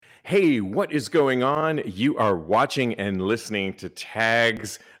Hey, what is going on? You are watching and listening to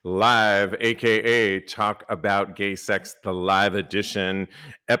Tags Live, aka Talk About Gay Sex, the live edition,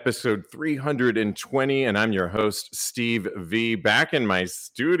 episode 320. And I'm your host, Steve V, back in my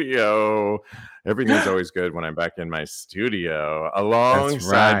studio. Everything's always good when I'm back in my studio, That's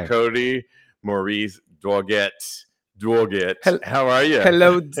alongside right. Cody Maurice Dorget. Hel- How are you?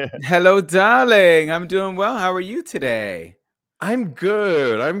 hello, darling. I'm doing well. How are you today? I'm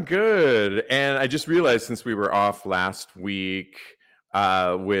good. I'm good. And I just realized since we were off last week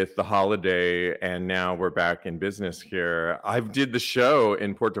with the holiday and now we're back in business here, I did the show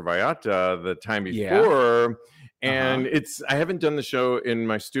in Puerto Vallarta the time Yeah. before. Uh-huh. And I haven't done the show in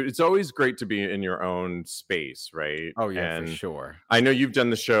my studio. It's always great to be in your own space, right? Oh, yeah, for And sure. I know you've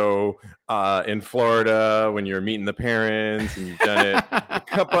done the show in Florida when you're meeting the parents, and you've done it a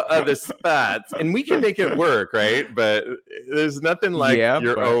couple other spots, and we can make it work, right? But there's nothing like Yeah,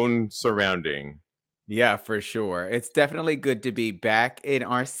 your but own surrounding. yeah, for sure. It's definitely good to be back in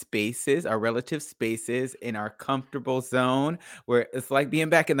our spaces, our relative spaces, in our comfortable zone where it's like being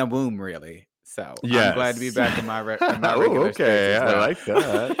back in the womb, really. So I'm glad to be Yes. back in in my Oh, regular space okay. as I well. like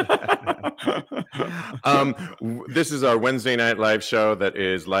that. This is our Wednesday night live show that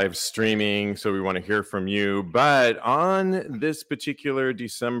is live streaming, so we want to hear from you. But on this particular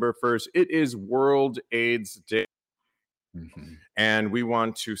December 1st, it is World AIDS Day. Mhm. And we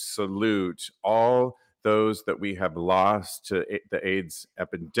want to salute all those that we have lost to the AIDS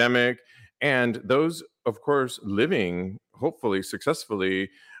epidemic and those, of course, living, hopefully successfully,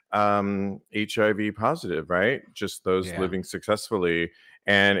 HIV positive, right? Just those Yeah. living successfully.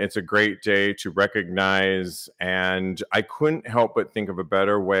 And it's a great day to recognize. And I couldn't help but think of a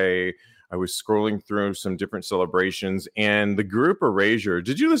better way. I was scrolling through some different celebrations and the group Erasure.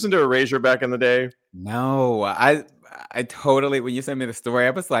 Did you listen to Erasure back in the day? No, I totally when you sent me the story, I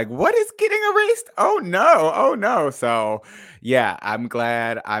was like, "What is getting erased? Oh no, oh no." So, yeah, I'm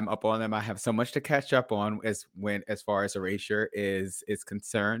glad I'm up on them. I have so much to catch up on as far as erasure is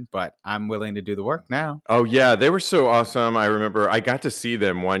concerned, but I'm willing to do the work now. Oh yeah, they were so awesome. I remember I got to see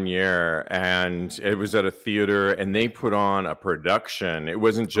them one year and it was at a theater and they put on a production. It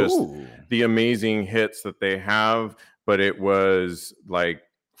wasn't just Ooh. the amazing hits that they have, but it was like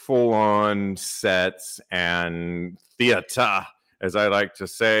full on sets and theater, as I like to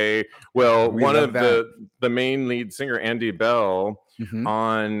say. Well, We one love of that. the main lead singer, Andy Bell, Mhm.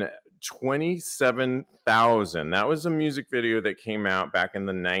 on 27,000. That was a music video that came out back in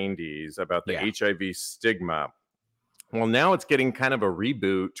the 90s about the Yeah. HIV stigma. Well, now it's getting kind of a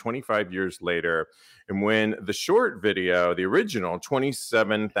reboot 25 years later. And when the short video, the original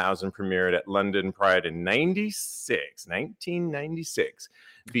 27,000, premiered at London Pride in 1996,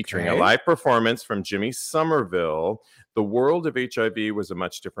 featuring a Okay. live performance from Jimmy Somerville, the world of HIV was a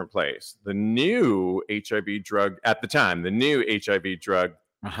much different place. The new HIV drug, at the time, the new HIV drug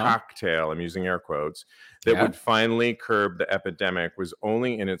Uh-huh. cocktail, I'm using air quotes, that Yeah. would finally curb the epidemic was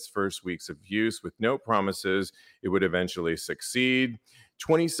only in its first weeks of use with no promises it would eventually succeed.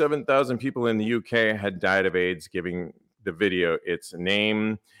 27,000 people in the UK had died of AIDS, giving the video its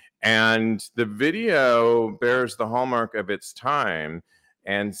name. And the video bears the hallmark of its time.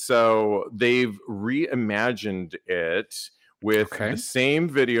 And so they've reimagined it with Okay. the same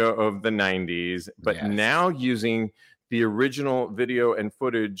video of the 90s, but Yes. now using the original video and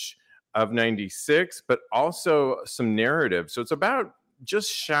footage of 96, but also some narrative. So it's about just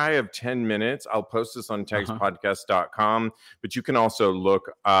shy of 10 minutes. I'll post this on Uh-huh. tagspodcast.com, but you can also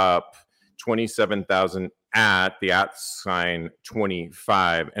look up 27,000 at the at sign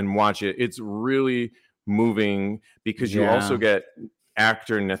 25 and watch it. It's really moving because you also Yeah. get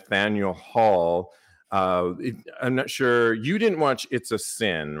actor Nathaniel Hall. I'm not sure you didn't watch It's a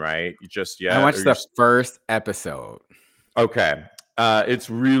Sin, right? Just I yet, or watched you're the first episode. okay. It's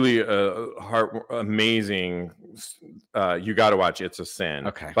really a amazing. You got to watch It's a Sin.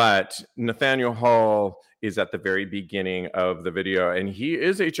 Okay. But Nathaniel Hall is at the very beginning of the video, and he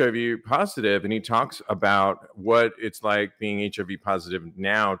is HIV positive, and he talks about what it's like being HIV positive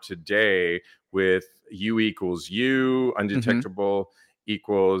now today with U equals U, Mhm. undetectable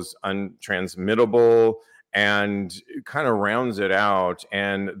equals untransmittable, and it kind of rounds it out.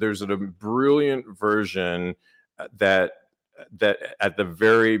 And there's a brilliant version that at the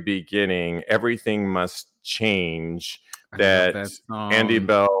very beginning, everything must change, I love that that Andy song.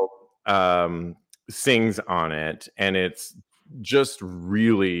 Bell sings on it. And it's just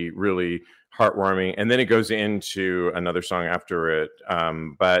really, really heartwarming. And then it goes into another song after it.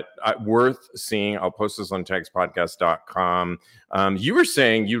 But worth seeing. I'll post this on tagspodcast.com. You were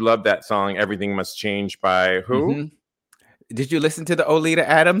saying you love that song, Everything Must Change, by who? Mhm. Did you listen to the Oleta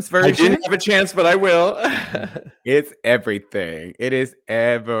Adams I version? didn't have a chance, but I will. It's everything. It is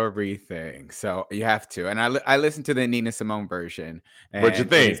everything. So you have to. And I listened to the Nina Simone version, What'd you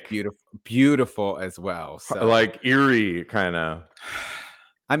and it is think? beautiful, beautiful as well. So Like eerie, kind of.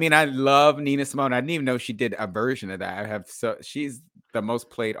 I mean, I love Nina Simone. I didn't even know she did a version of that. She's the most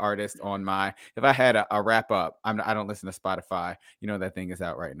played artist on my. If I had a wrap up, I don't listen to Spotify. You know that thing is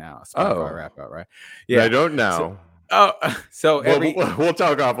out right now. Spotify Oh, wrap up, right? I Yeah. don't So know. oh, so Well, every we'll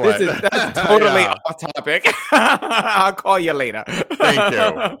talk that's offline. totally Yeah. off topic. I'll call you later. Thank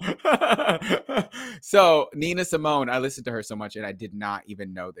you. So Nina Simone, I listened to her so much, and I did not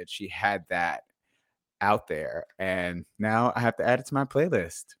even know that she had that out there. And now I have to add it to my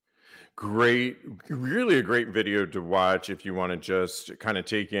playlist. Great, really a great video to watch if you want to just kind of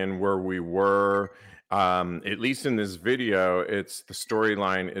take in where we were. At least in this video, it's the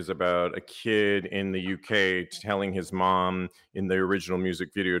storyline is about a kid in the UK telling his mom in the original music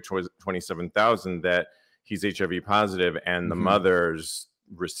video 27,000 that he's HIV positive, and the Mhm. mother's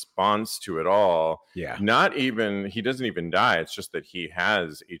response to it all, Yeah. not even, he doesn't even die, it's just that he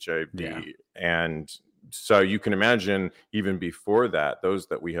has HIV. Yeah. And so you can imagine even before that, those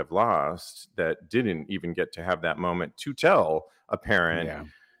that we have lost that didn't even get to have that moment to tell a parent. Yeah.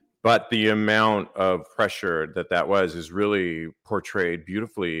 But the amount of pressure that was is really portrayed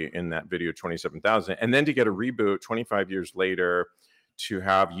beautifully in that video 27,000. And then to get a reboot 25 years later, to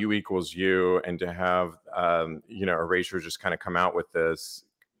have U equals U, and to have Erasure just kind of come out with this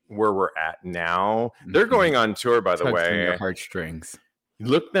where we're at now. They're going on tour, by the Tugs on your way. heartstrings.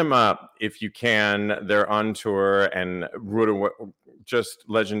 Look them up if you can. They're on tour, and just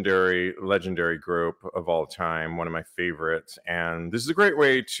legendary group of all time, one of my favorites. And this is a great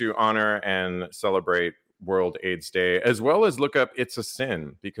way to honor and celebrate World AIDS Day, as well as look up It's a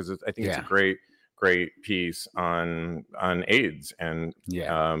Sin, because I think it's a great piece on AIDS and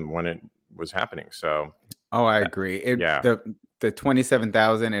when it was happening. So I agree. The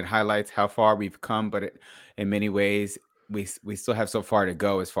 27,000, it highlights how far we've come, but in many ways we still have so far to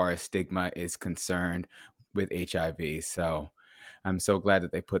go as far as stigma is concerned with HIV. So I'm so glad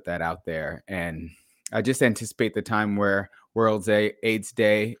that they put that out there. And I just anticipate the time where World's AIDS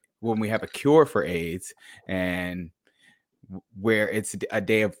Day, when we have a cure for AIDS, and where it's a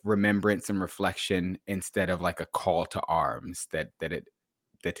day of remembrance and reflection instead of like a call to arms that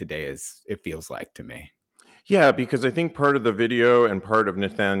today is, it feels like to me. Yeah, because I think part of the video and part of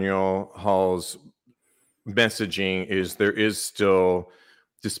Nathaniel Hall's messaging is there is still,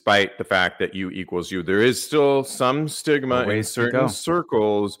 despite the fact that U equals U, there is still some stigma in certain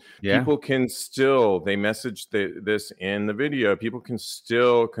circles. People can still, they message this in the video, people can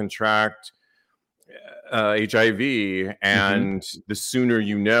still contract HIV, and the sooner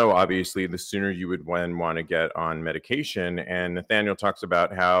you know, obviously, the sooner you would want to get on medication. And Nathaniel talks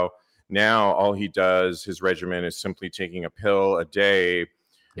about how now all he does, his regimen is simply taking a pill a day,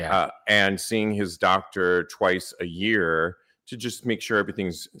 and seeing his doctor twice a year to just make sure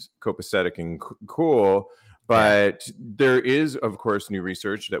everything's copacetic and cool. But there is, of course, new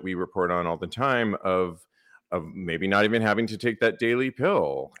research that we report on all the time of maybe not even having to take that daily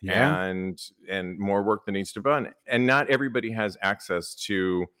pill, and more work that needs to be done. And not everybody has access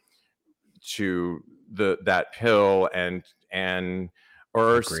to that pill, and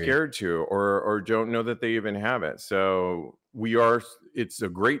or are scared to, or don't know that they even have it. So it's a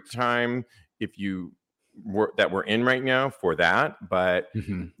great time if we're in right now for that, but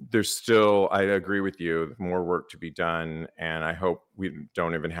there's still, I agree with you, more work to be done, and I hope we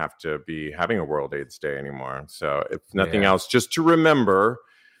don't even have to be having a World AIDS Day anymore. So if nothing else, just to remember,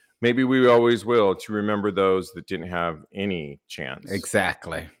 maybe we always will, to remember those that didn't have any chance.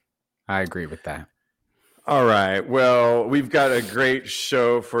 Exactly. I agree with that. All right. Well, we've got a great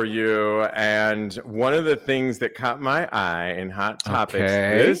show for you. And one of the things that caught my eye in Hot Topics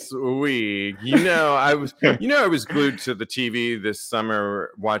this week, I was glued to the TV this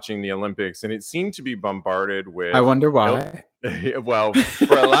summer watching the Olympics, and it seemed to be bombarded with, I wonder why. Well,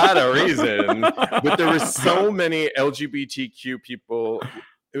 for a lot of reasons, but there were so many LGBTQ people.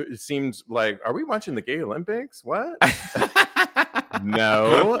 It seems like, are we watching the Gay Olympics? What?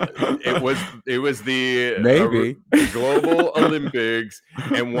 No, it was the Global Olympics,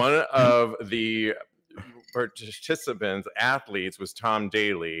 and one of the participants, athletes, was Tom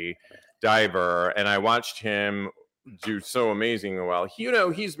Daley, diver, and I watched him do so amazing well.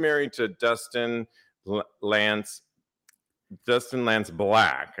 He's married to Dustin Lance Dustin Lance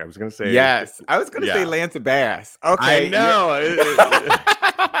Black. I was going to say, Yes, I was gonna say yeah, Lance Bass. I Okay, you're know.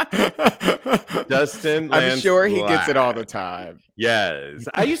 Dustin I'm Lance sure he gets it all Black. the time. Yes.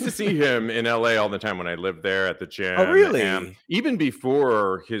 I used to see him in LA all the time when I lived there at the Oh, gym. And really? even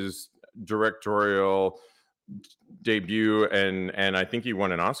before his directorial debut, and I think he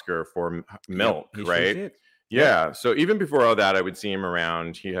won an Oscar for Yep, Milk, he sure right? did. Yep. Yeah. So even before all that, I would see him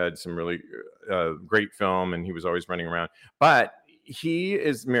around. He had some really great film, and he was always running around. But he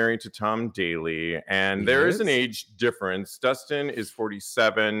is married to Tom Daly, and He there is an is? age difference. Dustin is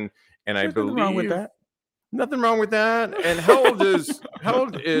 47, and I There's nothing wrong with believe that. nothing wrong with that. And how old is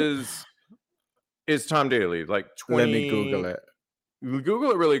Tom Daly? Like Let me Google 20. it.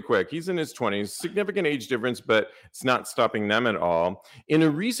 Google it really quick. He's in his 20s, significant age difference, but it's not stopping them at all. In a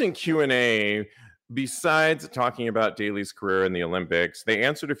recent Q&A, besides talking about Daly's career in the Olympics, they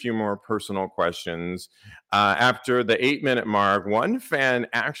answered a few more personal questions. After the 8-minute mark, one fan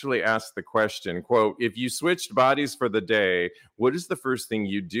actually asked the question, quote, "If you switched bodies for the day, what is the first thing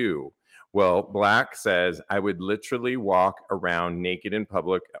you do?" Well, Black says, "I would literally walk around naked in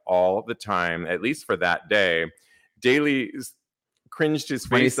public all the time, at least for that day." Daly cringed his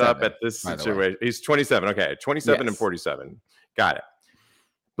face up 27, at this by the way. situation. He's 27. Okay, 27 and Yes. 47. Got it.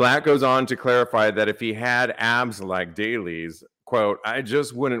 Black goes on to clarify that if he had abs like Daly's, quote, "I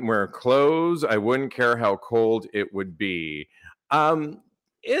just wouldn't wear clothes. I wouldn't care how cold it would be." Um,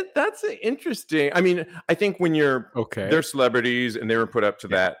 that's interesting. I mean, I think when they're Okay. celebrities and they were put up to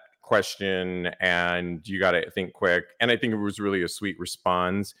Yeah. that question, and you got to think quick. And I think it was really a sweet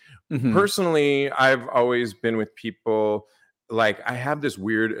response. Mhm. Personally, I've always been with people, like, I have this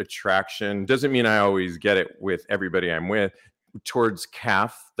weird attraction, doesn't mean I always get it with everybody I'm with, towards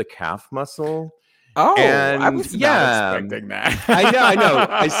the calf muscle. Oh, I And was not yeah, expecting that. I know.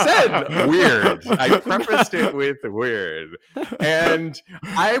 I said weird. I prefaced it with weird. And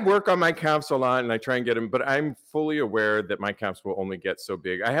I work on my calves a lot and I try and get them, but I'm fully aware that my calves will only get so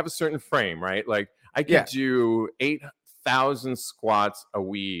big. I have a certain frame, right? Like I could Yeah. do 8,000 squats a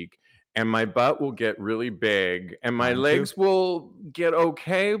week and my butt will get really big and my Mine too. legs will get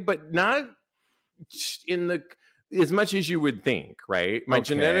okay, but not in the as much as you would think, right? My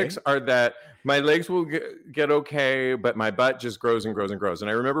genetics Okay. are that my legs will get okay, but my butt just grows and grows and grows. And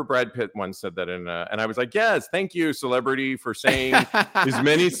I remember Brad Pitt once said that and I was like, yes, thank you, celebrity, for saying as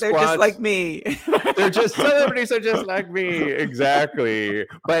many They're just like squats. me. They're just celebrities are just like me, exactly.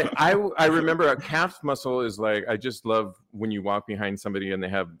 But I remember a calf muscle is like, I just love when you walk behind somebody and they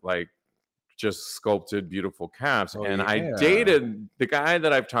have like just sculpted beautiful calves. Oh, And I yeah. dated the guy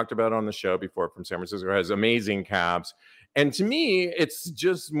that I've talked about on the show before from San Francisco, has amazing calves. And to me, it's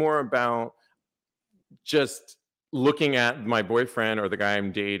just more about just looking at my boyfriend or the guy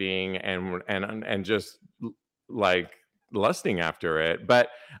I'm dating and just like lusting after it. But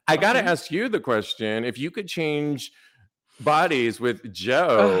I got to Okay. ask you the question, if you could change bodies with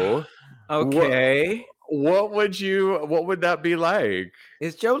Joe, what Okay. what would that be like?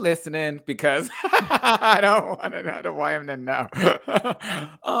 Is Joe listening? Because I don't want him to know.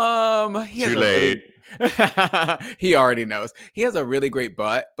 He has Too a really late. he already knows. He has a really great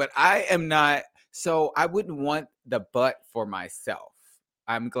butt, but I am not, so I wouldn't want the butt for myself.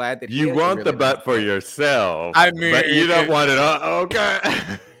 I'm glad that he You has a want the really nice butt for butt. yourself, I but you don't mean, want it on. Okay.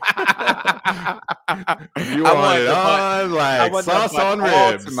 You I want want it the butt. on I like want the sauce butt on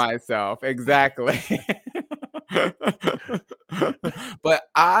all to ribs. myself. Exactly. But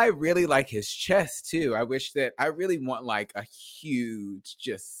I really like his chest too. I really want like a huge,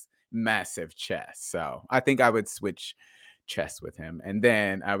 just massive chest. So I think I would switch chest with him. And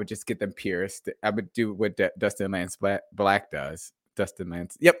then I would just get them pierced. I would do what Dustin Lance Black does. Dustin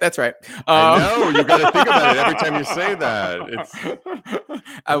Lance. Yep, that's right. I Um, know, you gotta think about it every time you say that. It's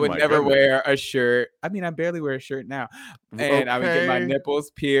I oh would my never goodness. wear a shirt. I mean, I barely wear a shirt now. And I would get my Okay. nipples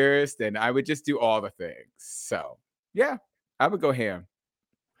pierced and I would just do all the things. So yeah, I would go ham.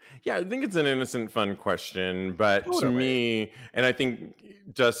 Yeah, I think it's an innocent, fun question, but to Totally. me, and I think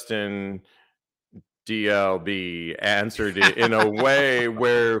Dustin DLB answered it in a way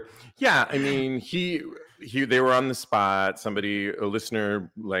where, yeah, I mean, they were on the spot. Somebody, a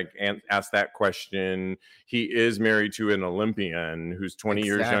listener, like asked that question. He is married to an Olympian who's 20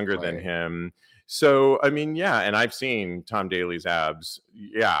 years younger than Exactly. him. So, I mean, yeah, and I've seen Tom Daly's abs.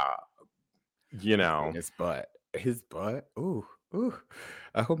 Yeah, you I've seen know, his butt. His butt? Ooh, ooh.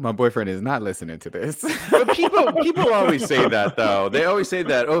 I hope my boyfriend is not listening to this. But people always say that though. They always say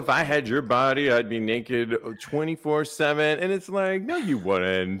that, oh, if I had your body, I'd be naked 24/7. And it's like, no, you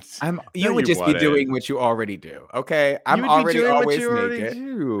wouldn't. No, You would you just be wouldn't. doing what you already do. Okay. You I'm would be already doing what always you already naked.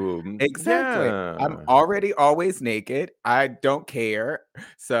 do. Exactly. I'm Yeah. already always naked. I don't care.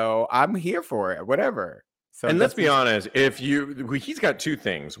 So I'm here for it. Whatever. So And let's that's be honest, he's got two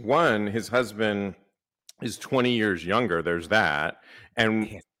things. One, his husband is 20 years younger. There's that. And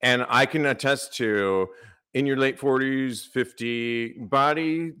yes, and I can attest to in your late 40s, 50,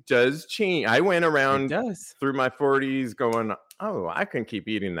 body does change. I went it around does. through my 40s going, "Oh, I can keep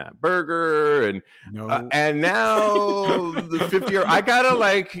eating that burger." No. And now the 50 year I got to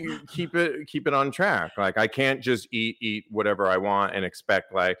like keep it on track. Like I can't just eat whatever I want and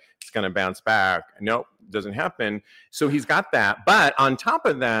expect like it's going to bounce back. Nope, doesn't happen. So he's got that. But on top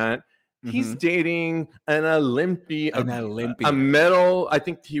of that, he's Hmm. dating an Olympian, An a Olympian. medal. I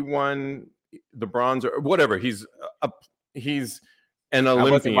think he won the bronze or whatever. He's an I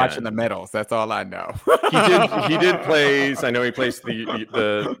wasn't watching the Olympian. medals. That's all I know. He did place. I know he placed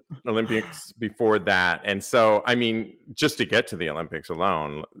the Olympics before that, and so I mean, just to get to the Olympics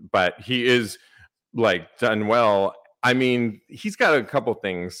alone, but he is like done well. I mean, he's got a couple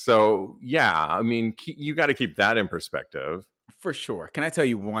things. So yeah, I mean, you got to keep that in perspective. For sure. Can I tell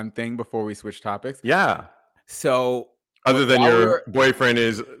you one thing before we switch topics? Yeah. So Other than while we your were boyfriend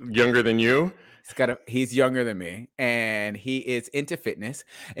is younger than you? he's younger than me and he is into fitness.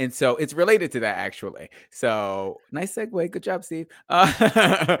 And so it's related to that actually. So nice segue. Good job, Steve.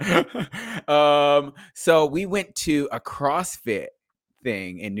 So we went to a CrossFit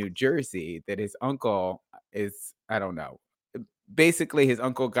thing in New Jersey that his uncle is, I don't know. Basically, his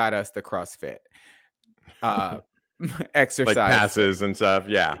uncle got us the CrossFit uh Like exercise. passes and stuff,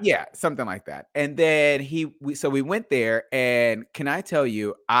 yeah. Yeah, something like that. And then we went there, and can I tell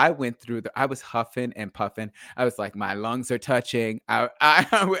you, I was huffing and puffing. I was like, my lungs are touching. I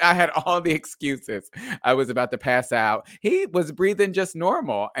had all the excuses. I was about to pass out. He was breathing just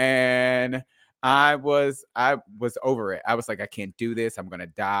normal, and I was over it. I was like, I can't do this. I'm gonna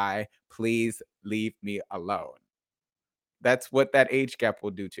die. Please leave me alone. That's what that age gap will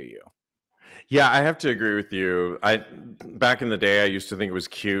do to you. Yeah, I have to agree with you. I back in the day, I used to think it was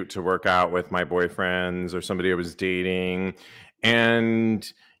cute to work out with my boyfriends or somebody I was dating.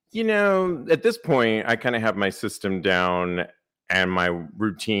 And, at this point, I kind of have my system down and my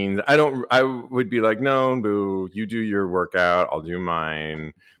routines. I would be like, no, boo, you do your workout, I'll do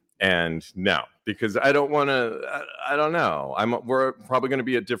mine. And no, because I don't want to, I don't know. We're probably going to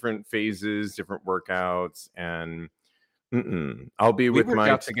be at different phases, different workouts. And I'll be We with work my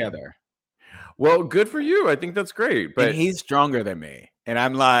out together. well, good for you. I think that's great. And But he's stronger than me. And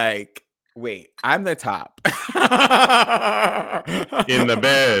I'm like, "Wait, I'm the top." in the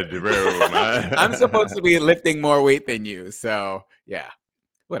bedroom, I'm supposed to be lifting more weight than you, so, yeah,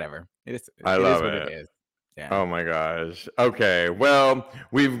 whatever. I It is love what it it. is. Yeah. Oh my gosh. Okay. Well,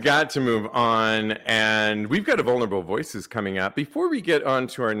 we've got to move on and we've got a vulnerable voices coming up. Before we get on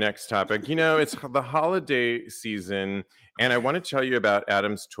to our next topic, it's the holiday season. And I want to tell you about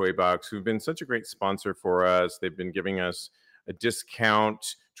Adam's Toy Box, who've been such a great sponsor for us. They've been giving us a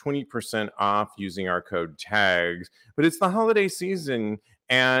discount, 20% off using our code TAGS. But it's the holiday season.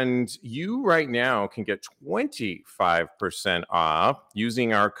 And you right now can get 25% off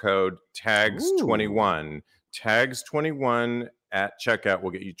using our code Ooh, TAGS21. TAGS21 at checkout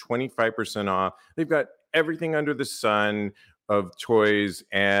will get you 25% off. They've got everything under the sun of toys,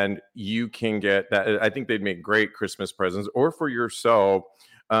 and you can get that. I think they'd make great Christmas presents or for yourself.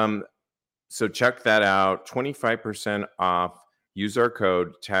 Um, so check that out. 25% off. Use our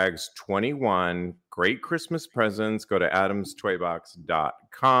code TAGS21. Great Christmas presents. Go to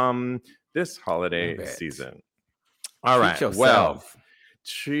adamstoybox.com this love holiday it. season. All Treat right. Well, yourself.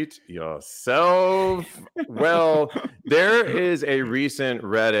 treat yourself. Well, there is a recent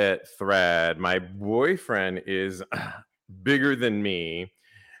Reddit thread. My boyfriend is bigger than me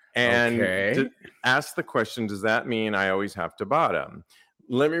and Okay. ask the question, does that mean I always have to bottom?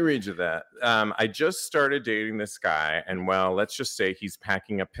 Let me read you that. I just started dating this guy, and well, let's just say he's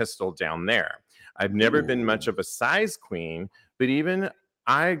packing a pistol down there. I've never been much Ooh. of a size queen, but even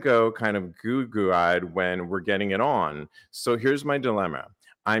I go kind of goo goo eyed when we're getting it on. So here's my dilemma.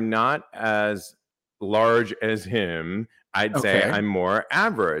 I'm not as large as him. I'd say Okay. I'm more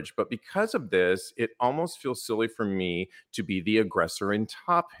average, but because of this, it almost feels silly for me to be the aggressor and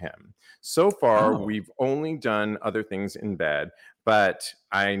top him. So far, Oh. we've only done other things in bed, but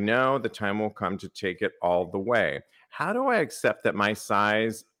I know the time will come to take it all the way. How do I accept that my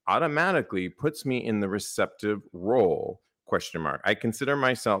size automatically puts me in the receptive role? question mark. I consider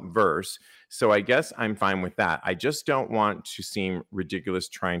myself verse, so I guess I'm fine with that. I just don't want to seem ridiculous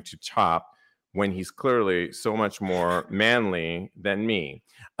trying to top when he's clearly so much more manly than me.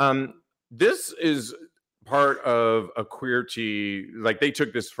 This is part of a queer tea, like they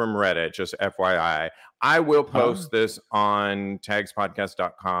took this from Reddit, just FYI. I will post this on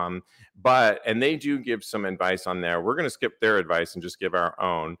tagspodcast.com, and they do give some advice on there. We're going to skip their advice and just give our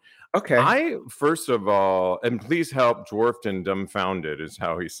own. Okay. I, first of all, and please help Dwarfed and Dumbfounded is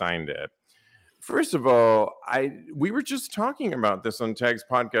how he signed it. First of all, we were just talking about this on Tags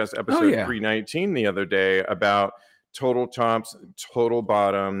Podcast episode 319 the other day about total tops, total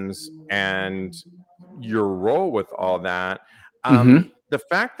bottoms, and your role with all that. The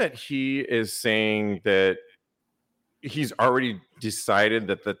fact that he is saying that he's already decided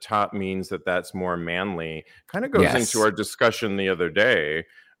that the top means that that's more manly kind of goes into our discussion the other day.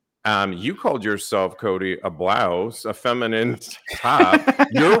 You called yourself, Cody, a blouse, a feminine top.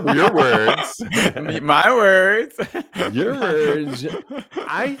 Your words. My words. Your words.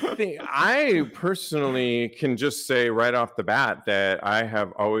 I think I personally can just say right off the bat that I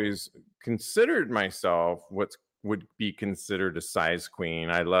have always considered myself what would be considered a size queen.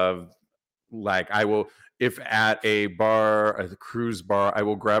 I love, like, I will, if at a bar, a cruise bar, I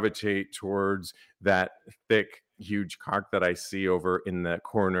will gravitate towards that thick, huge cock that I see over in the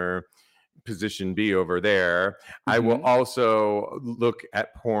corner, position B over there. I will also look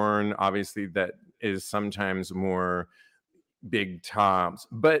at porn, obviously, that is sometimes more big tops,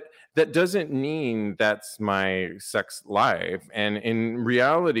 but that doesn't mean that's my sex life. And in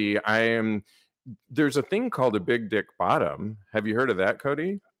reality, there's a thing called a big dick bottom. Have you heard of that,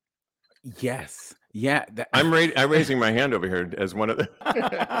 Cody? Yes. Yeah. I'm raising my hand over here as one of the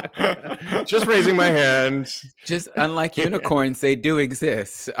just raising my hand. Just unlike unicorns, they do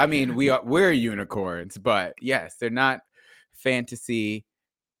exist. I mean, we're unicorns, but yes, they're not fantasy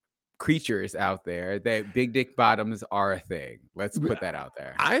creatures out there. Big dick bottoms are a thing. Let's put that out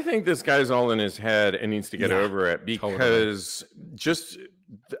there. I think this guy's all in his head and needs to get over it, because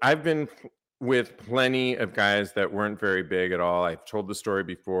I've been with plenty of guys that weren't very big at all. I've told the story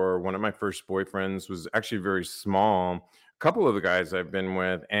before. One of my first boyfriends was actually very small. A couple of the guys I've been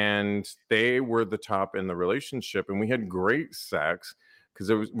with, and they were the top in the relationship, and we had great sex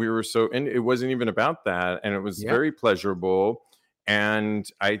because we were so, and it wasn't even about that, and it was very pleasurable. And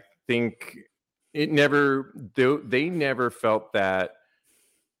I think they never felt that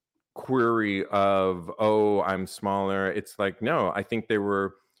query of, oh, I'm smaller. It's like, no, I think they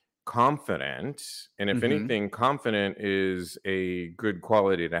were confident, and if anything, confident is a good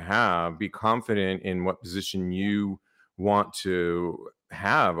quality to have. Be confident in what position you want to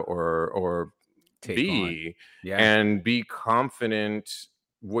have or be, and be confident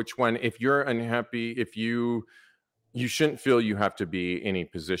which one. If you're unhappy, if you shouldn't feel you have to be any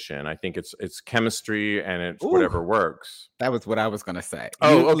position. I think it's chemistry, and it's whatever works. That was what I was gonna say.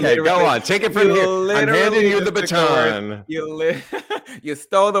 Oh, okay. Go on. Take it from here. I'm handing you the baton. You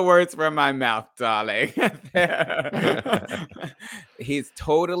stole the words from my mouth, darling. He's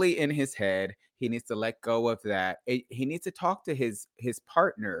totally in his head. He needs to let go of that. He needs to talk to his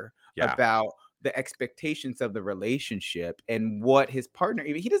partner about the expectations of the relationship and what his partner,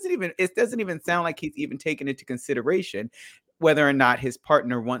 it doesn't even sound like he's even taken into consideration whether or not his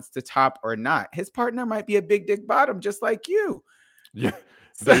partner wants to top or not. His partner might be a big dick bottom, just like you. Yeah,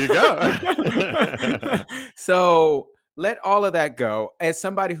 there you go. So let all of that go. As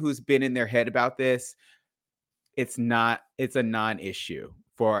somebody who's been in their head about this, it's a non-issue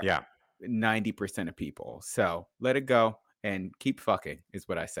for 90% of people. So let it go and keep fucking is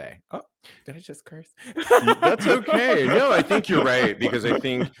what I say. Oh, did I just curse? That's okay. No, I think you're right, because I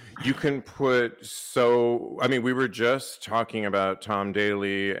think you can we were just talking about Tom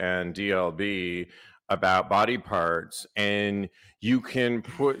Daly and DLB about body parts, and you can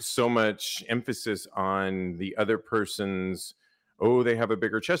put so much emphasis on the other person's, oh, they have a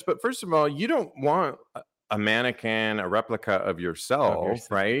bigger chest. But first of all, you don't want a mannequin, a replica of yourself,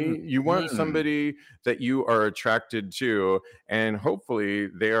 right? You want somebody that you are attracted to, and hopefully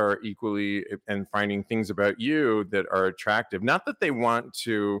they are equally and finding things about you that are attractive. Not that they want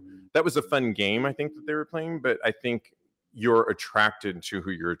to, that was a fun game, I think, that they were playing, but I think you're attracted to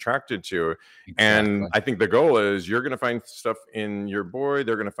who you're attracted to. Exactly. And I think the goal is you're going to find stuff in your boy,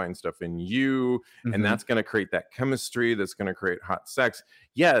 they're going to find stuff in you, and that's going to create that chemistry that's going to create hot sex.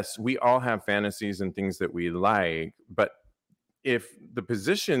 Yes, we all have fantasies and things that we like, but if the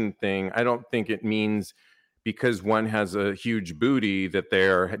position thing, I don't think it means because one has a huge booty that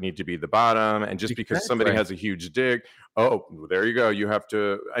they need to be the bottom, and just because somebody has a huge dick, oh, there you go, you have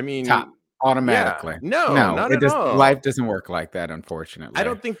to, I mean, top. automatically. No, No, not it at just all. life doesn't work like that, I unfortunately.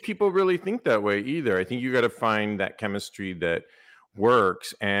 don't think people really think that way either. I think you got to find that chemistry that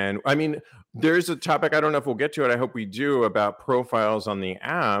works. And I mean, there's a topic, I don't know if we'll get to it. I hope we do, about profiles on the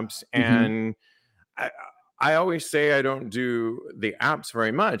apps. Mhm. And I, I always say I don't do the apps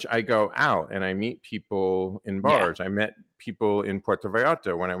very much. I go out and I meet people in Yeah. bars. I met people in Puerto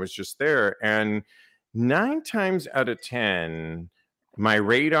Vallarta when I was just there. And 9 times out of 10, my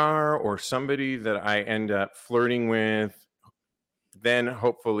radar or somebody that I end up flirting with, then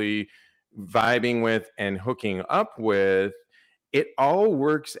hopefully vibing with and hooking up with, it all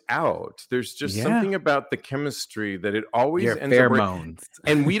works out. There's just Yeah. something about the chemistry that it always Your ends up working. pheromones.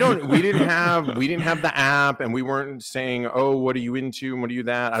 And we didn't have the app, and we weren't saying, oh, what are you into and what are you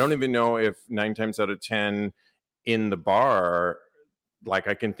that. I don't even know if 9 times out of 10 in the bar, like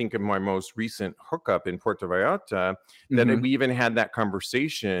I can think of my most recent hookup in Puerto Vallarta, that Mhm. we even had that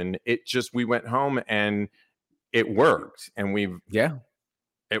conversation. It just, we went home and it worked, and Yeah.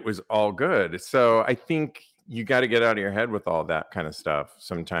 it was all good. So I think you got to get out of your head with all that kind of stuff Yeah.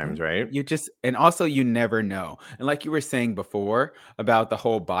 sometimes, right? You just and also you never know. And like you were saying before about the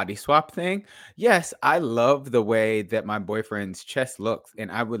whole body swap thing, yes, I love the way that my boyfriend's chest looks,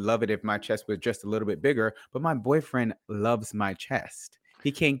 and I would love it if my chest was just a little bit bigger, but my boyfriend loves my chest.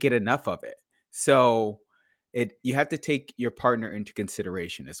 He can't get enough of it. So, it you have to take your partner into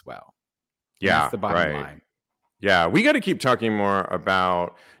consideration as well. And that's Yeah, the bottom right. line. Yeah, we got to keep talking more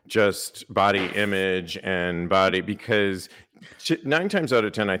about just body image and body, because 9 times out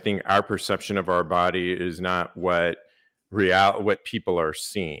of 10, I think our perception of our body is not what people are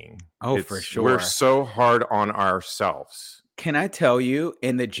seeing. Oh, for We're sure. so hard on ourselves. Can I tell you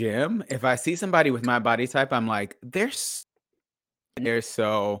in the gym, if I see somebody with my body type, I'm like, they're so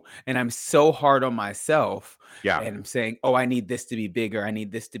and I'm so hard on myself, Yeah. and I'm saying, "Oh, I need this to be bigger, I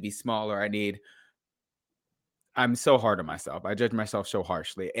need this to be smaller, I'm so hard on myself. I judge myself so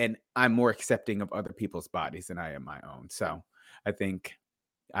harshly, and I'm more accepting of other people's bodies than I am my own. So, I think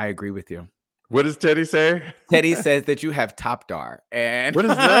I agree with you. What does Teddy say? Teddy says that you have top dar, and What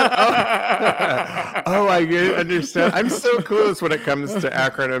is that? Oh, oh, understand. I'm so clueless when it comes to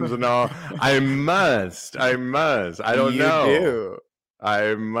acronyms and all. I must. I don't You know. do.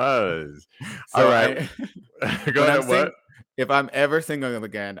 I must. All So right. I Go when I'm ahead. What? if I'm ever single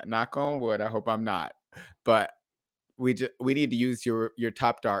again, knock on wood, I hope I'm not, but we need to use your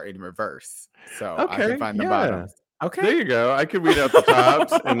top dar in reverse so I can Okay. find the Yeah. bottoms. Okay. There you go. I could weed out the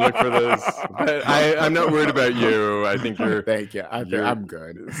tops and look for those, but I'm not worried about you. I think Thank you. you're I'm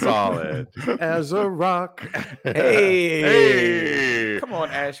good. solid as a rock. Hey, Hey. come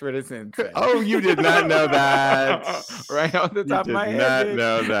on, Ashford and Simpson. Oh, you did not know that. Right on the You top of did my head, not bitch.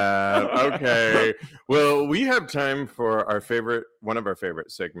 know that. Okay. Well, we have time for one of our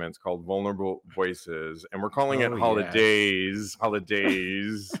favorite segments called Vulnerable Voices, and we're calling it Oh, yes. Holidays.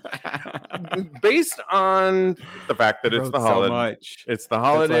 Holidays. Based on the fact that I wrote so much. it's the That's why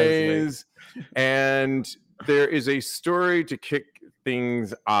I was late. holidays, and there is a story to kick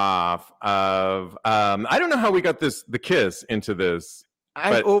things off of I don't know how we got the kiss into this,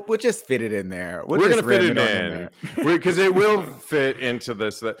 but We'll just fit it in there. We'll we're just gonna fit ram it it on in in there. because it will fit into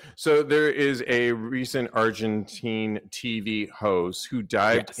this. So there is a recent Argentine TV host who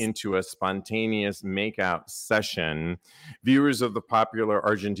dived Yes. into a spontaneous makeout session. Viewers of the popular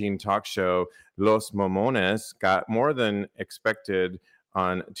Argentine talk show Los Mamones got more than expected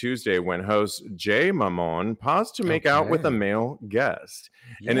on Tuesday when host Jay Mamon paused to make out with a Okay. male guest.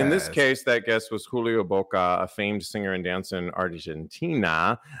 And in this Yes. case, that guest was Julio Boca, a famed singer and dancer in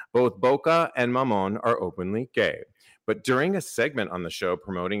Argentina. Both Boca and Mamon are openly gay. But during a segment on the show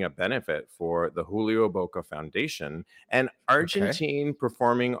promoting a benefit for the Julio Boca Foundation, an Okay. Argentine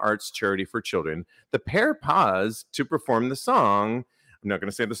performing arts charity for children, the pair paused to perform the song. I'm not going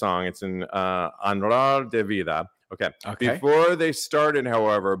to say the song, it's in Honor de Vida. Okay. Okay. Before they started,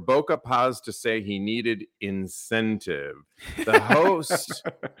 however, Boca paused to say he needed incentive. The host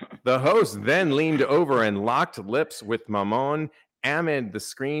the host then leaned over and locked lips with Mamon amid the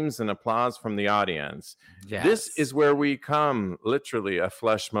screams and applause from the audience. This Yes. is where we come, literally, a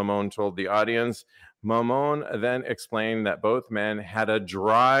flesh Mamon told the audience. Mamon then explained that both men had a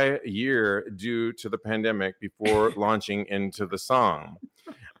dry year due to the pandemic before launching into the song.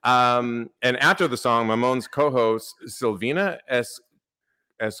 And after the song, Mamon's co-host Silvina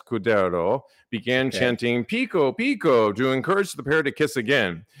Escudero began Okay. chanting "Pico, Pico" to encourage the pair to kiss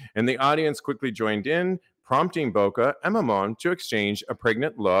again, and the audience quickly joined in, prompting Boca and Mamon to exchange a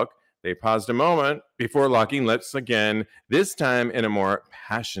pregnant look. They paused a moment before locking lips again, this time in a more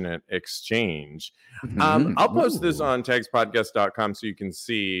passionate exchange. Mhm. I'll post this Ooh. on tagspodcast.com so you can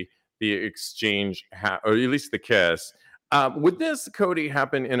see the exchange, or at least the kiss. Would this, Cody,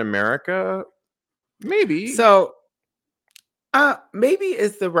 happen in America? Maybe. So maybe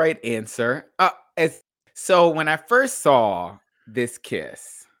is the right answer. So when I first saw this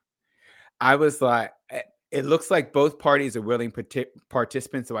kiss, I was like, it looks like both parties are willing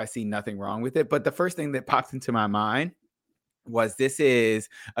participants, so I see nothing wrong with it. But the first thing that popped into my mind was this is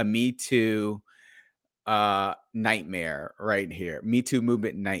a Me Too nightmare right here. Me Too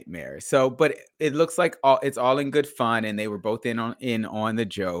movement nightmare. So, but it looks like it's all in good fun, and they were both in on the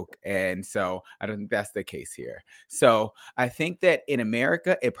joke. And so I don't think that's the case here. So I think that in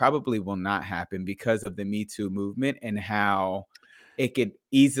America, it probably will not happen because of the Me Too movement and how it could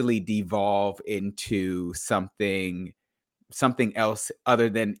easily devolve into something else other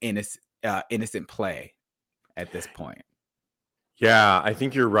than innocent play at this point. Yeah, I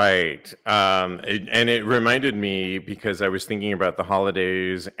think you're right. And it reminded me because I was thinking about the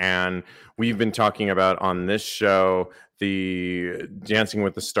holidays, and we've been talking about on this show the Dancing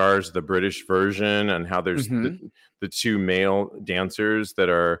with the Stars, the British version, and how there's the two male dancers that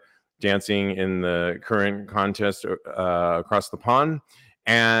are dancing in the current contest across the pond.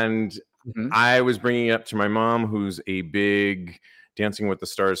 And I was bringing it up to my mom, who's a big Dancing with the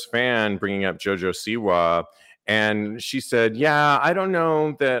Stars fan, bringing up JoJo Siwa. And she said, yeah, I don't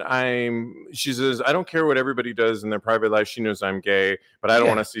know that she says, I don't care what everybody does in their private life. She knows I'm gay, but I don't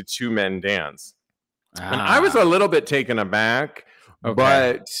want to see two men dance. And I was a little bit taken aback,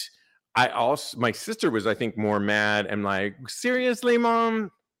 but my sister was, I think, more mad and like, seriously, Mom?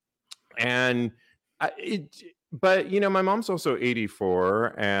 And but you know, my mom's also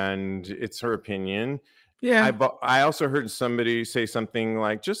 84 and it's her opinion. Yeah. I also heard somebody say something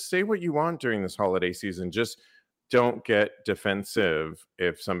like, just say what you want during this holiday season. Just don't get defensive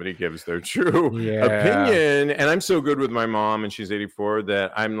if somebody gives their true opinion. And I'm so good with my mom, and she's 84,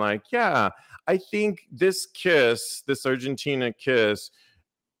 that I'm like, yeah, I think this kiss, this Argentina kiss,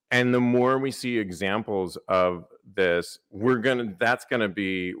 and the more we see examples of this,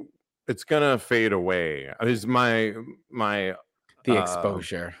 it's gonna fade away. Is my the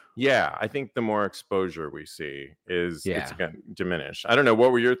exposure. Yeah, I think the more exposure we see it's going to diminish. I don't know.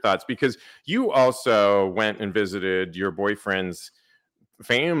 What were your thoughts? Because you also went and visited your boyfriend's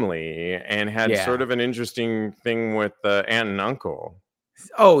family and had sort of an interesting thing with the aunt and uncle.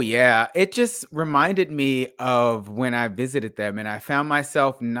 Oh, yeah. It just reminded me of when I visited them, and I found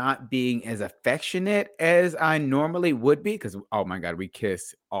myself not being as affectionate as I normally would be because, oh my God, we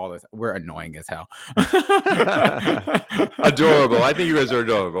kiss all this. We're annoying as hell. Adorable. I think you guys are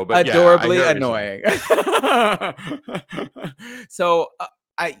adorable, but adorably annoying. So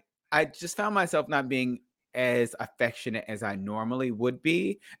I just found myself not being as affectionate as I normally would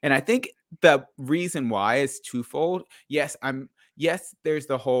be. And I think the reason why is twofold. Yes, there's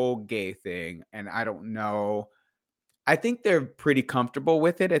the whole gay thing, and I don't know. I think they're pretty comfortable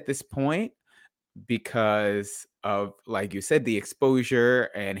with it at this point because of, like you said, the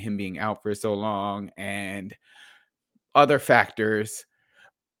exposure and him being out for so long and other factors.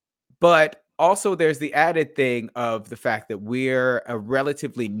 But also there's the added thing of the fact that we're a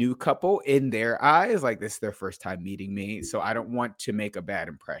relatively new couple in their eyes. Like, this is their first time meeting me, so I don't want to make a bad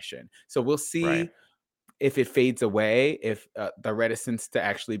impression. So we'll see if it fades away, if the reticence to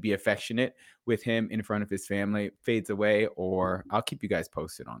actually be affectionate with him in front of his family fades away, or I'll keep you guys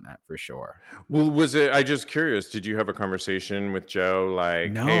posted on that for sure. Well, I just curious, did you have a conversation with Joe?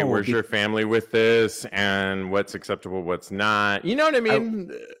 Like, No, hey, where's your family with this? And what's acceptable, what's not? You know what I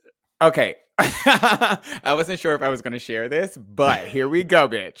mean? Okay. I wasn't sure if I was going to share this, but here we go,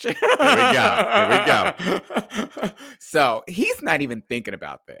 bitch. Here we go. So he's not even thinking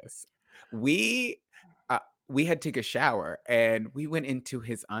about this. We had to take a shower, and we went into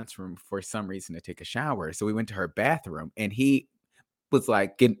his aunt's room for some reason to take a shower. So we went to her bathroom, and he was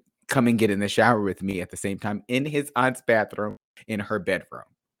like, come and get in the shower with me at the same time in his aunt's bathroom in her bedroom.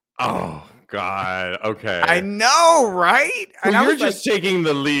 Oh, God. Okay. I know, right? And you're just taking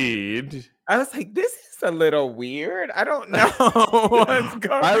the lead. I was like, this is a little weird. I don't know what's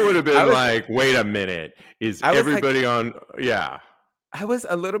going on. I would have been like, wait a minute. Is everybody on? Yeah. I was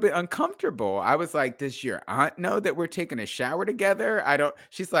a little bit uncomfortable. I was like, does your aunt know that we're taking a shower together?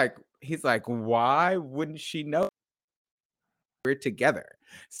 He's like, why wouldn't she know we're together?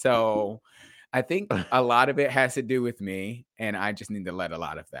 So I think a lot of it has to do with me, and I just need to let a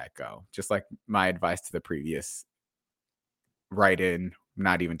lot of that go. Just like my advice to the previous write-in,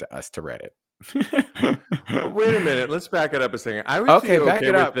 not even to us, to Reddit. Wait a minute. Let's back it up a second. I would be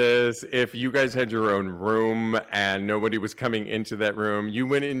okay with this if you guys had your own room and nobody was coming into that room. You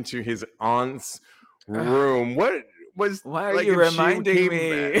went into his aunt's room. What was Why are like you if she reminding came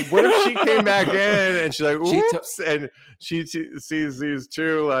me? what if she came back in and she's like, She took oops, and sees these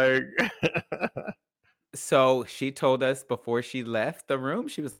two like so she told us before she left the room,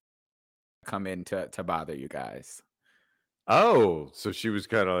 she was come in to bother you guys. oh, so she was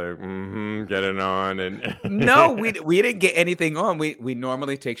kind of like, getting on No, and we didn't get anything on. We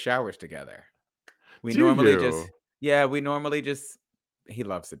normally take showers together. We do normally you? just yeah, we normally just he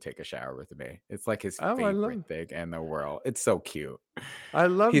loves to take a shower with me. It's like his Oh, favorite thing in the world. It's so cute. I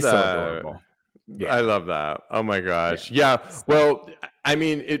love He's so that. adorable. I Yeah, love that. Oh my yeah. gosh. Yeah. So Well, I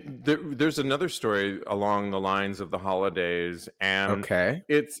mean, there's another story along the lines of the holidays, and okay.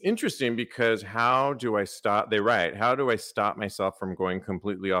 it's interesting because how do I stop? They write, how do I stop myself from going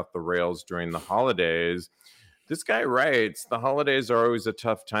completely off the rails during the holidays? This guy writes, the holidays are always a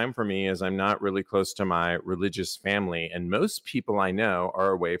tough time for me as I'm not really close to my religious family, and most people I know are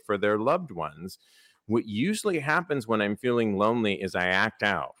away for their loved ones. What usually happens when I'm feeling lonely is I act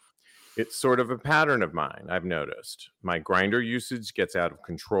out. It's sort of a pattern of mine, I've noticed. My grinder usage gets out of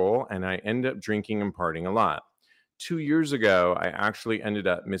control, and I end up drinking and partying a lot. 2 years ago, I actually ended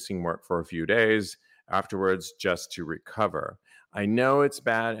up missing work for a few days afterwards just to recover. I know it's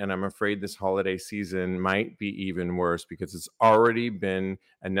bad, and I'm afraid this holiday season might be even worse because it's already been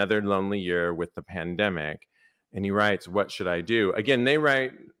another lonely year with the pandemic. And he writes, what should I do? Again, they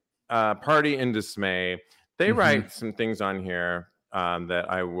write party in dismay. They Mhm. write some things on here that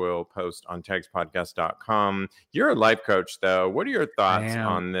I will post on tagspodcast.com. You're a life coach, though. What are your I thoughts am.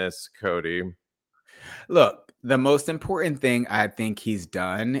 on this, Cody? Look, the most important thing I think he's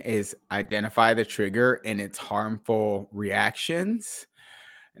done is identify the trigger and its harmful reactions.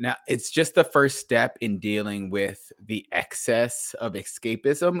 Now, it's just the first step in dealing with the excess of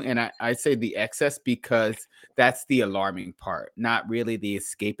escapism. And I say the excess because that's the alarming part, not really the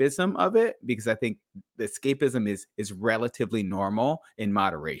escapism of it, because I think the escapism is relatively normal in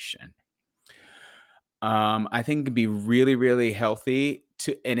moderation. I think it can be really, really healthy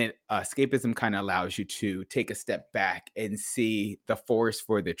to, and it escapism kind of allows you to take a step back and see the forest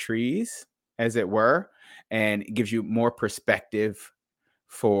for the trees, as it were, and it gives you more perspective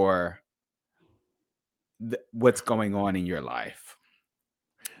for what's going on in your life.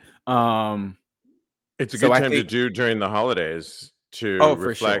 Um, It's a so good I time to think, do during the holidays to oh,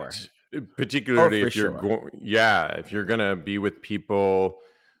 for sure. reflect, Oh, particularly for if you're sure. going, yeah, if you're going to be with people,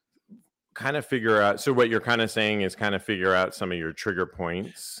 kind of figure out. So, what you're kind of saying is kind of figure out some of your trigger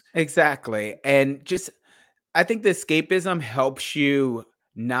points. Exactly. And just I think the escapism helps you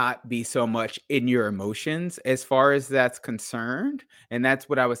not be so much in your emotions as far as that's concerned. And that's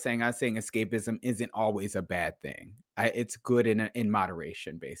what I was saying. I was saying escapism isn't always a bad thing. It's good in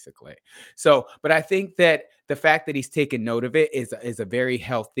moderation, basically. So, but I think that the fact that he's taken note of it is a very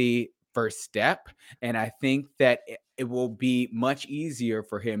healthy first step. And I think that it will be much easier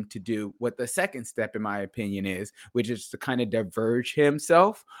for him to do what the second step, in my opinion, is, which is to kind of diverge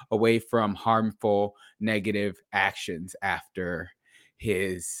himself away from harmful negative actions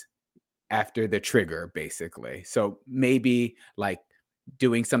his after the trigger, basically. So maybe like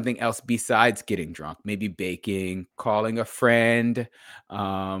doing something else besides getting drunk, maybe baking, calling a friend.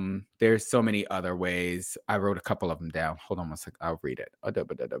 There's so many other ways. I wrote a couple of them down. Hold on one sec. I'll read it.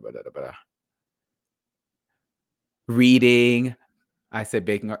 Reading. I said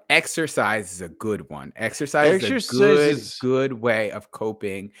baking or exercise is a good one. Exercise is a good, Exercises. good way of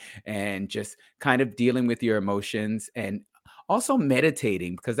coping and just kind of dealing with your emotions and also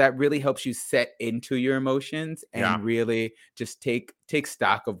meditating because that really helps you set into your emotions Yeah. and really just take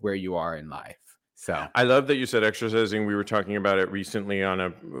stock of where you are in life. So, I love that you said exercising. We were talking about it recently on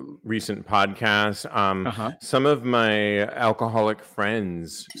a recent podcast. uh-huh. Some of my alcoholic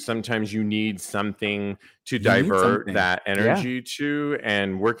friends, sometimes you need something to You need divert something. that Yeah. energy to,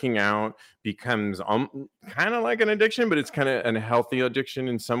 and working out becomes kind of like an addiction, but it's kind of an healthy addiction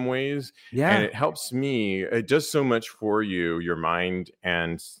in some ways. And Yeah. it helps me. It does so much for you, your mind,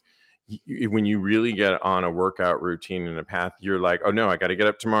 and when you really get on a workout routine and a path, you're like, oh no, I got to get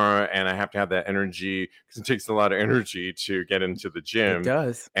up tomorrow and I have to have that energy because it takes a lot of energy to get into the It gym.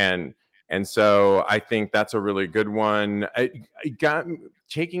 does. And so I think that's a really good one. I got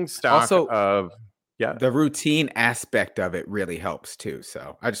taking stock Also, of, yeah, the routine aspect of it really helps too.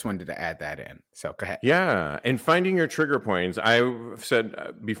 So, I just wanted to add that in. So, go ahead. yeah, and finding your trigger points. I've said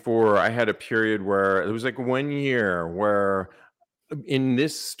before, I had a period where it was like 1 year where in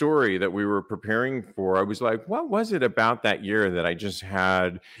this story that we were preparing for, I was like, what was it about that year that I just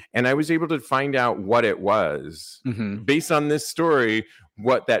had? And I was able to find out what it was Mhm. based on this story,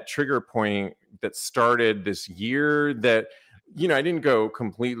 what that trigger point that started this year that I didn't go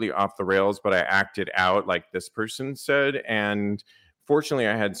completely off the rails, but I acted out like this person said. And fortunately,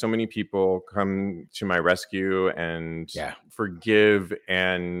 I had so many people come to my rescue and Yeah. forgive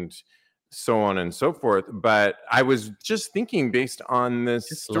and so on and so forth. But I was just thinking, based on this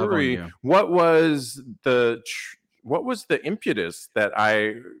Just love on story, you. what was the impetus that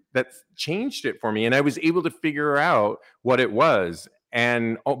changed it for me? And I was able to figure out what it was.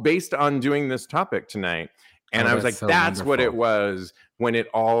 And based on doing this topic tonight, and Oh, I was that's like, so that's what it wonderful. was when it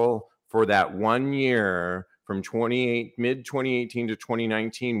all, for that 1 year from mid 2018 to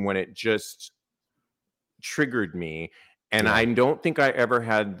 2019, when it just triggered me. And Yeah. I don't think I ever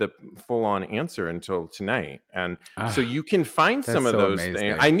had the full on answer until tonight. And so Ah, you can find some that's of so those things.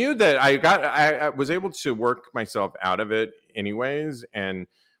 I amazing. knew that I was able to work myself out of it anyways. And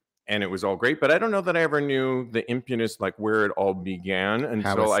it was all great, but I don't know that I ever knew the impetus, like where it all began, How it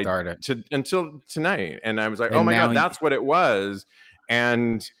until started. until tonight. And I was like, oh And my now God, that's what it was.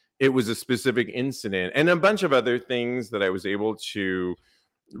 And it was a specific incident and a bunch of other things that I was able to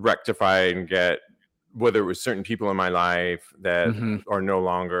rectify and get, whether it was certain people in my life that Mhm. are no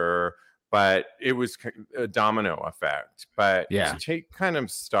longer, but it was a domino effect. But to Yeah. take kind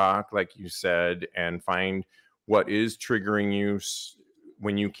of stock, like you said, and find what is triggering you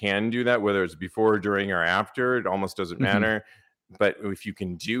when you can do that, whether it's before, during, or after, it almost doesn't Mhm. matter. But if you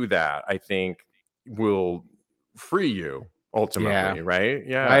can do that, I think will free you Yeah. ultimately, right? I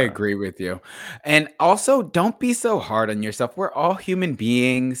Yeah. agree with you. And also, don't be so hard on yourself. We're all human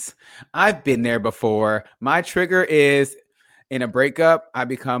beings. I've been there before. My trigger is in a breakup, I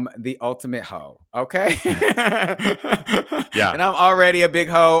become the ultimate hoe. Okay. Yeah. And I'm already a big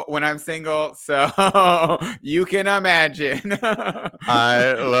hoe when I'm single. So you can imagine.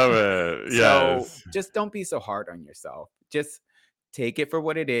 I love it. So Yes. just don't be so hard on yourself. Just take it for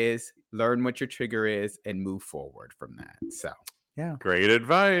what it is, learn what your trigger is, and move forward from that. So, yeah, Great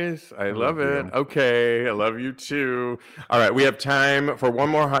advice. I I love love it. you. Okay. I love you too. All right. We have time for one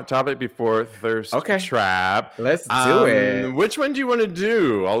more hot topic before Thirst Okay, Trap. let's do it. Which one do you want to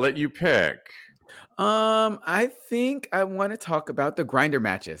do? I'll let you pick. I think I want to talk about the grinder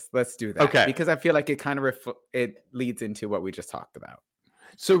matches. Let's do that Okay. because I feel like it kind of it leads into what we just talked about.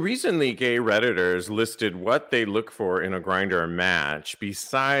 So recently, gay Redditors listed what they look for in a grinder match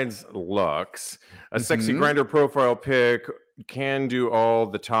besides looks. A sexy Hmm. grinder profile pic can do all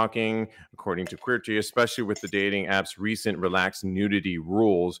the talking, according to Queerty, especially with the dating app's recent relaxed nudity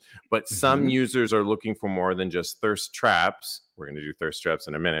rules. But some Hmm. users are looking for more than just thirst traps. We're going to do thirst traps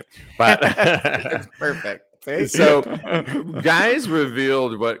in a minute. But It's perfect. See? so guys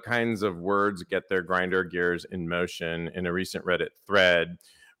revealed what kinds of words get their grinder gears in motion in a recent Reddit thread.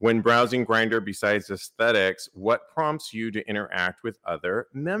 When browsing Grinder, besides aesthetics, what prompts you to interact with other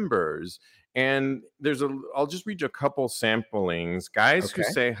members? And I'll just read you a couple samplings. Guys who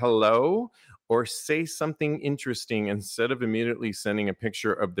Okay. say hello or say something interesting instead of immediately sending a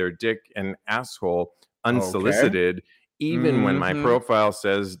picture of their dick and asshole Okay. unsolicited, even when my Hmm. profile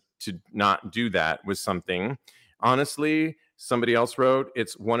says to not do that, was something. Honestly, somebody else wrote,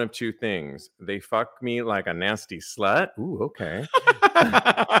 it's one of two things. They fuck me like a nasty slut. Ooh, okay.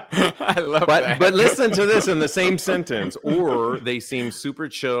 I love But that. listen to this in the same sentence, or they seem super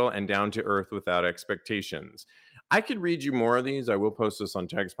chill and down to earth without expectations. I could read you more of these. I will post this on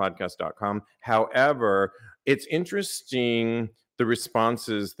tagspodcast.com. However, it's interesting the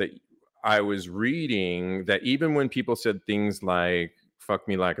responses that I was reading, that even when people said things like fuck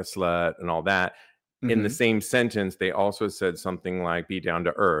me like a slut and all that, in the Hmm. same sentence, they also said something like be down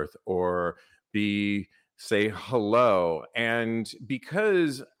to earth or say hello. And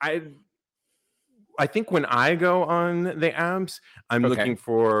because I think when I go on the apps, I'm Okay. looking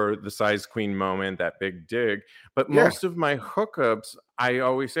for the size queen moment, that big dig. But Yeah. most of my hookups, I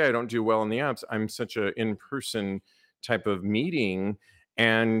always say I don't do well in the apps. I'm such a in-person type of meeting,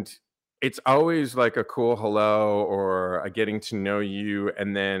 and it's always like a cool hello or a getting to know you,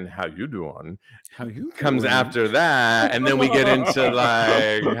 and then how you doing How you comes doing? after that, and then we get into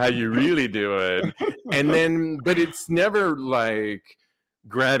like how you really doing. And then but it's never like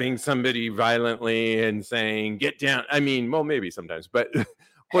grabbing somebody violently and saying get down. I mean, well, maybe sometimes, but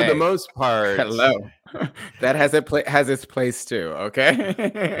for the Hey, most part, hello. That has its place too, okay?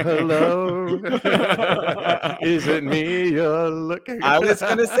 hello. Is it me you're looking I was at?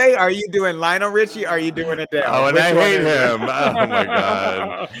 gonna say, are you doing Lionel Richie? Are you doing Adele? Oh, and Which I one hate is it? him. Oh my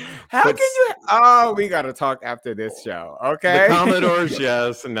god. How can But you Oh, we gotta talk after this show, the okay? Commodores,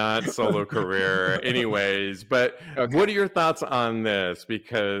 yes, not solo career. Anyways, but what Okay. are your thoughts on this?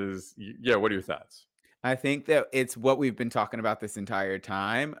 Because, yeah, what are your thoughts? I think that it's what we've been talking about this entire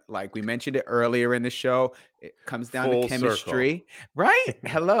time. Like we mentioned it earlier in the show, it comes down to Full circle. chemistry, right?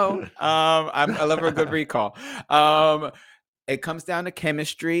 Hello. I love a good recall. It comes down to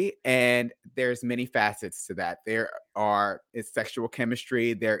chemistry, and there's many facets to that. It's sexual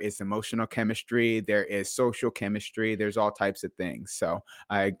chemistry, there is emotional chemistry, there is social chemistry, there's all types of things. So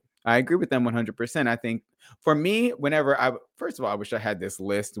I agree with them 100%. I think for me, first of all, I wish I had this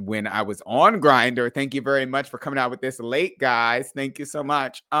list when I was on Grinder. Thank you very much for coming out with this late, guys. Thank you so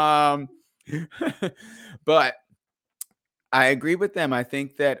much. But I agree with them. I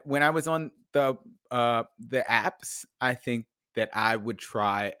think that when I was on the apps, I think that I would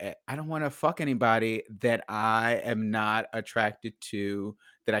try. I don't want to fuck anybody that I am not attracted to,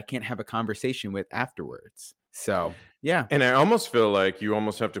 that I can't have a conversation with afterwards. So yeah. And I almost feel like you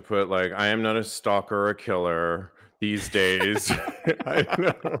almost have to put like, I am not a stalker or a killer these days. I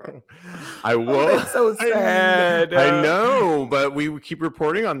know. I Oh, will. that's so sad. I know, but we keep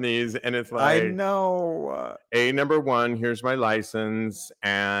reporting on these, and it's I like, know. number one, here's my license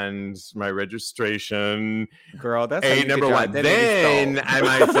and my registration. Girl, that's how you get Number your one. identity Then stolen. I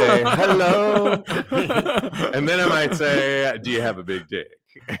might say hello, and then I might say, "Do you have a big dick?"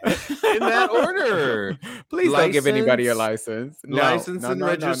 In that order. Please don't give anybody your License, license. No, license no, and no,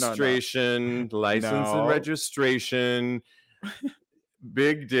 no, no, no. registration, license and No. registration,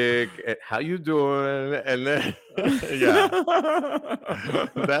 big dick. How you doing? And then yeah,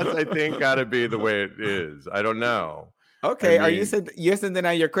 that's I think got to be the way it is. I don't know. I Okay, mean, you're sending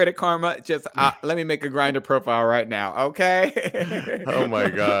out your Credit Karma? Just let me make a Grinder profile right now, okay? oh my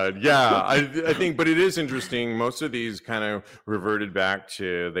God. Yeah, I think, but it is interesting. Most of these kind of reverted back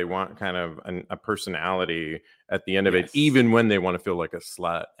to they want kind of a personality at the end of it, Yes. even when they want to feel like a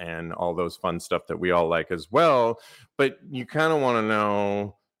slut and all those fun stuff that we all like as well. But you kind of want to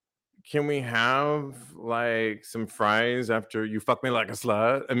know, can we have like some fries after you fuck me like a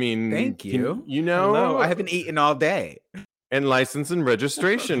slut? I mean, Thank can you. you Hello, I know? haven't eaten all day. And license and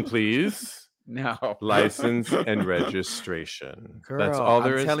registration, please. No. License and registration. That's Girl, all I'm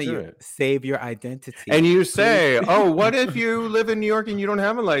there is telling to you, it. save your And identity. you Please. say, "Oh, what if you live in New York and you don't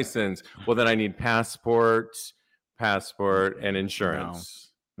have a license?" Well, then I need passport, and No. insurance.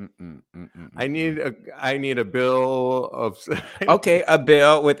 Mm-mm, mm-mm, I mm-mm. need a bill of Okay, a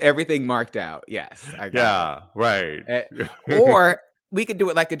bill with everything marked out. Yes, I got it. yeah, right. Or we could do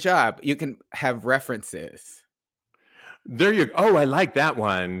it like a job. You can have references. There you go. Oh, I like that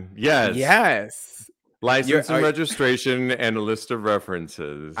one. Yes. Yes. You're License and registration and a list of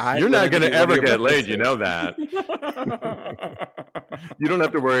references. I'd You're not literally going be to one of ever your get laid, you know references. that. You don't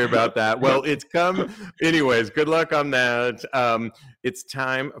have to worry about that. Well, it's come anyways. Good luck on that. It's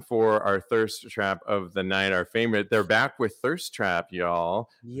time for our thirst trap of the night. Our favorite. They're back with thirst trap, y'all.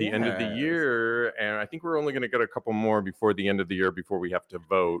 The end of the Yes. year, and I think we're only going to get a couple more before the end of the year before we have to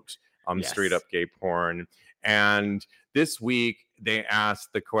vote on straight Yes. up gay porn. And this week they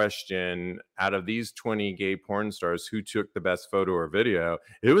asked the question, out of these 20 gay porn stars, who took the best photo or video?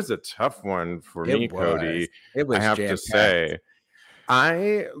 It was a tough one for It me, was. Cody. It I was have to jam-packed. say.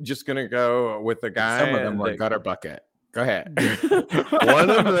 I just gonna go with the Some of guy them were that gutter bucket. Go ahead. one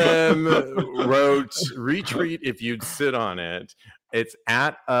of them wrote retweet if you'd sit on it. It's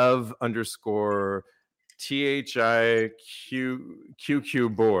at of underscore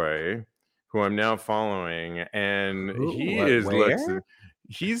THIQQQ boy, who I'm now following, and Who? he What? is looks Where?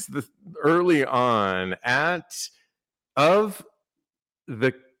 he's the early on at of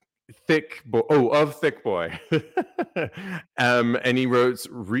the thick boy. Oh, of thick boy. And he wrote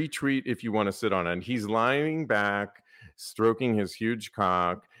retweet if you want to sit on it. And he's lying back, stroking his huge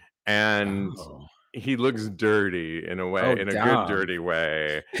cock, and Oh. he looks dirty in a Oh, way, in a good dumb. dirty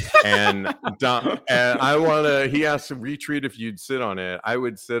way. And I want to. He asked to retweet if you'd sit on it. I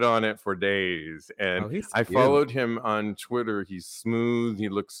would sit on it for days. And Oh, he's I cute. followed him on Twitter. He's smooth. He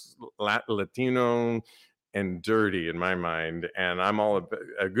looks Latino and dirty in my mind, and I'm all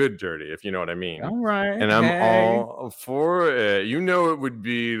a good dirty, if you know what I mean. All right. And I'm Hey. all for it. You know, it would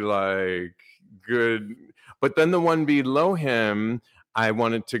be like good, but then the one below him, I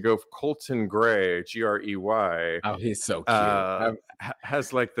wanted to go Colton Gray, Grey. Oh, he's so cute.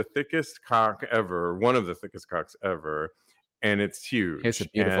 Has like the thickest cock ever, one of the thickest cocks ever, and it's He has a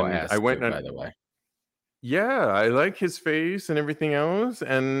huge. beautiful And I ass went too, and by the way. yeah, I like his face and everything else,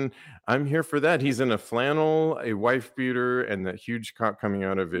 and I'm here for that. He's in a flannel, a wife beater, and that huge cock coming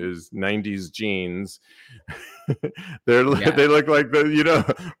out of his '90s jeans. Yes. They look like but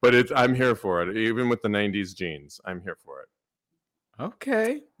I'm here for it. Even with the '90s jeans, I'm here for it.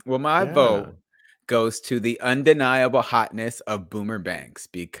 Okay. Well, my Yeah. vote goes to the undeniable hotness of Boomer Banks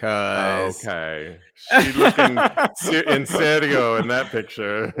because Okay. She looking in serio in that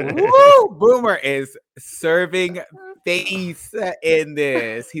picture. woo, Boomer is serving face in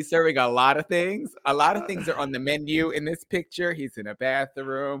this. He's serving a lot of things. A lot of things are on the menu in this picture. He's in a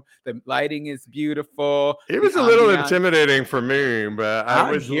bathroom. The lighting is beautiful. It The was a little ambiance. intimidating for me, but I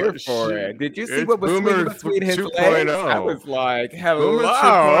I'm was here for it. Did you see it's what was swinging Boomer between his 2.0. legs? I was like, Boomer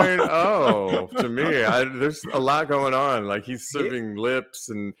hello. 2.0 to me. There's a lot going on. Like he's He- serving lips,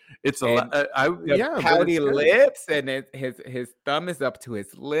 and it's a and lot. the Yeah, but pouty it's good. lips, and his thumb is up to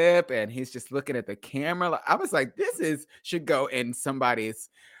his lip, and he's just looking at the camera. I was like, should go in somebody's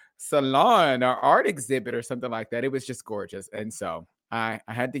salon or art exhibit or something like that. It was just gorgeous, and so I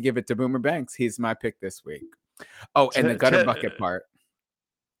had to give it to Boomer Banks. He's my pick this week. Oh, and the gutter bucket part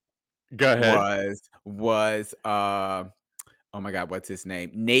Go ahead. was oh my God, what's his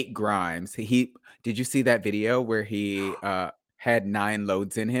name? Nate Grimes. He did you see that video where he had 9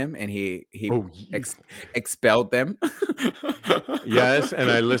 loads in him and he Oh, expelled them? yes,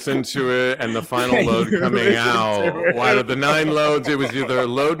 and I listened to it, and the final And load you coming listened to out. Out it. of the 9 loads, it was either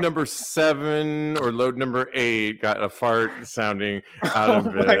load number 7 or load number 8 got a fart sounding out Oh of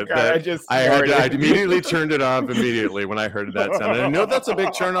my it. God, That I just I snorted. immediately turned it off immediately when I heard that sound. And I know that's a big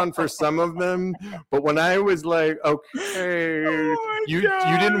turn on for some of them, but when I was like, okay, Oh my you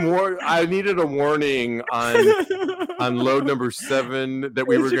God. didn't warn. I needed a warning on load number 7 that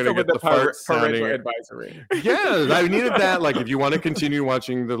we It were should going to come with get the the fart parental sounding. advisory. Yeah, I needed that. Like, if you want to continue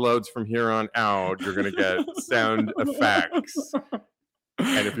watching the loads from here on out, you're going to get sound effects.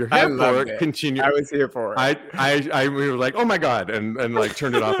 And if you're I here for loved it, it. continue. I was here for it. We were like, oh my God, and like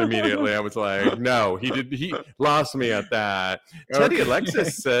turned it off immediately. I was like, no, he lost me at that. Teddy Okay.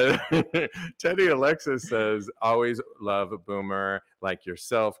 Alexis says, always love a Boomer like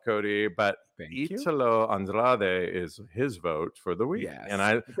yourself, Cody. But Thank you. Italo Andrade is his vote for the week. Yes.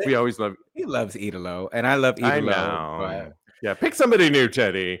 And we always love. He loves Italo, and I love I Italo, know. but Yeah, pick somebody new,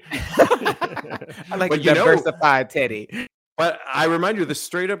 Teddy. I like But a diversified Teddy. But I remind you, the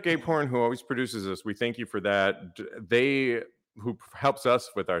Straight Up Gay Porn who always produces us, we thank you for that. Who helps us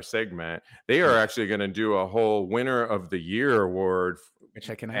with our segment, they are actually going to do a whole Winner of the Year award. Which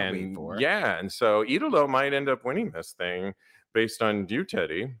I cannot wait for. Yeah, and so Idolo might end up winning this thing based on you,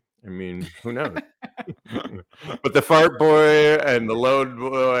 Teddy. I mean, who knows? But the fart boy and the load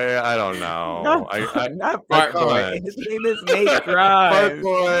boy, I don't know. Not fart boy. His name is Nate Grimes. Fart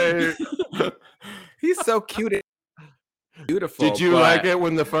boy. He's so cute and beautiful. Did you like it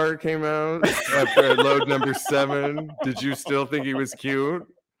when the fart came out after load number 7? Did you still think he was cute?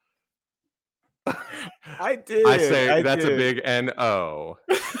 I did. I say that's a big N-O.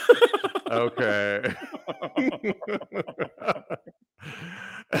 Okay.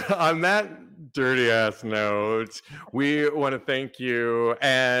 On that dirty ass note, we want to thank you.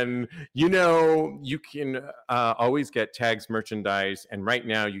 And you can always get Tags merchandise. And right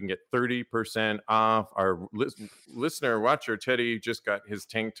now you can get 30% off. Our listener, watcher, Teddy, just got his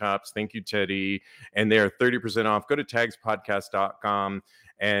tank tops. Thank you, Teddy. And they are 30% off. Go to tagspodcast.com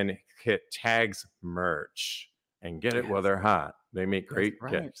and hit Tags merch and get it while they're hot. They make great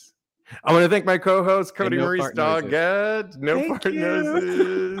gifts. I want to thank my co-host, Cody Maurice Doggett. No fart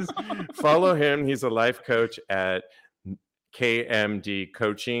noises. Follow him. He's a life coach at KMD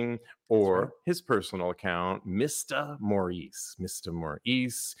Coaching or his personal account, Mr. Maurice. Mr.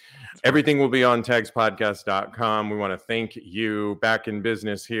 Maurice. Everything will be on tagspodcast.com. We want to thank you. Back in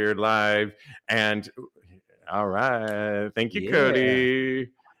business here live. And all right. Thank you, Cody.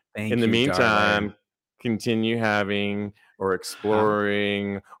 In the meantime, continue having or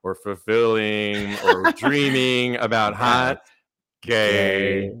exploring or fulfilling or dreaming about hot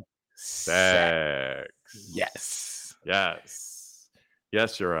gay sex. Yes. Yes.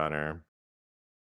 Yes, Your Honor.